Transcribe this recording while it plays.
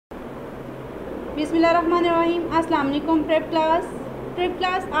बिस्मिल्लाहिर्रहमानिर्रहीम। अस्सलाम वालेकुम प्रेप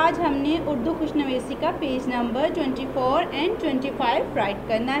क्लास। आज हमने उर्दू खुशनवीसी का पेज नंबर 24 एंड 25 राइट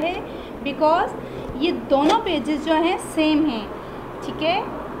करना है, बिकॉज ये दोनों पेजेस जो हैं सेम हैं। ठीक है,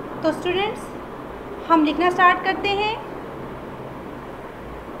 तो स्टूडेंट्स हम लिखना स्टार्ट करते हैं।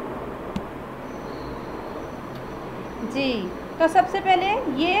 जी, तो सबसे पहले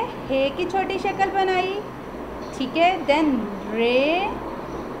ये हे की छोटी शक्ल बनाई, ठीक है, देन रे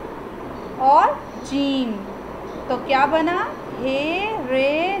और जीम, तो क्या बना, हे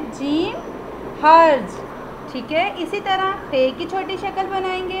रे जीम हर्ज। ठीक है, इसी तरह रे की छोटी शक्ल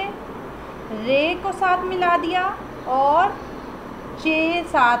बनाएंगे, रे को साथ मिला दिया और चे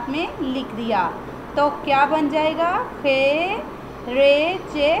साथ में लिख दिया, तो क्या बन जाएगा, खे रे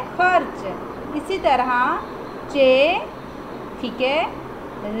चे खर्च। इसी तरह चे, ठीक है,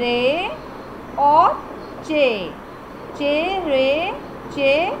 रे और चे, चे रे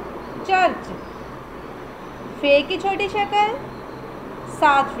चे चर्च। फे की छोटी शक्ल,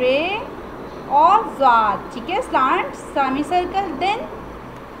 साथ रे और ज़ाद, ठीक है, slant semi circle then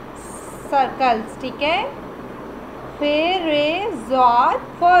circles, ठीक है, फे रे ज़ाद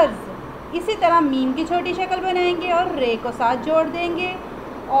फर्ज। इसी तरह मीम की छोटी शक्ल बनाएंगे और रे को साथ जोड़ देंगे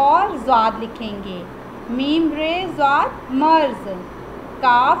और ज़ाद लिखेंगे, मीम रे ज़ाद मर्ज।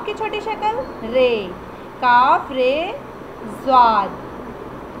 काफ की छोटी शक्ल रे, काफ रे ज़ाद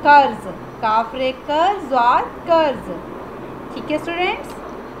कर्ज, काफ रे कर ज़ाद कर्ज। ठीक है स्टूडेंट्स,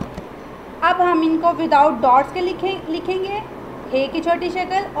 अब हम इनको विदाउट डॉट्स के लिखेंगे, हे की छोटी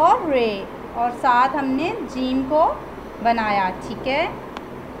शक्ल और रे, और साथ हमने जीम को बनाया। ठीक है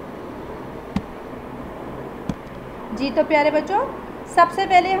जी, तो प्यारे बच्चों, सबसे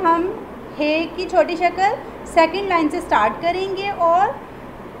पहले हम हे की छोटी शक्ल सेकंड लाइन से स्टार्ट करेंगे और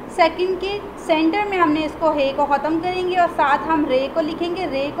सेकंड के सेंटर में हमने इसको हे को ख़त्म करेंगे और साथ हम रे को लिखेंगे,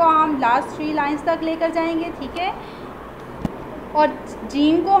 रे को हम लास्ट 3 लाइंस तक लेकर जाएंगे। ठीक है, और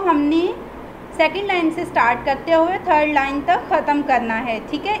जीम को हमने सेकंड लाइन से स्टार्ट करते हुए थर्ड लाइन तक ख़त्म करना है।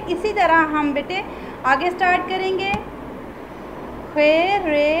 ठीक है, इसी तरह हम बेटे आगे स्टार्ट करेंगे, खे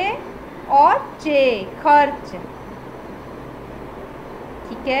रे और चे खर्च।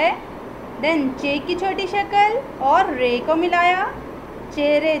 ठीक है, देन चे की छोटी शक्ल और रे को मिलाया,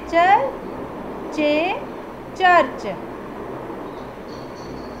 चेरे चर चे चर्च।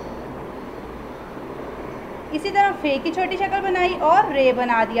 इसी तरह फे की छोटी शक्ल बनाई और रे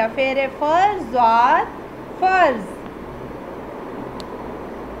बना दिया, फेरे फर्ज ज़ाद फर्ज।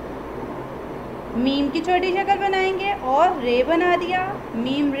 मीम की छोटी शक्ल बनाएंगे और रे बना दिया,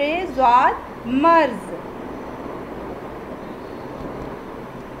 मीम रे ज़ाद मर्ज।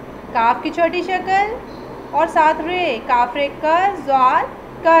 काफ की छोटी शक्ल और साथ रे, काफ रे कर ज़ाद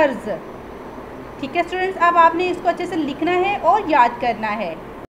कर्ज। ठीक है स्टूडेंट्स, अब आपने इसको अच्छे से लिखना है और याद करना है।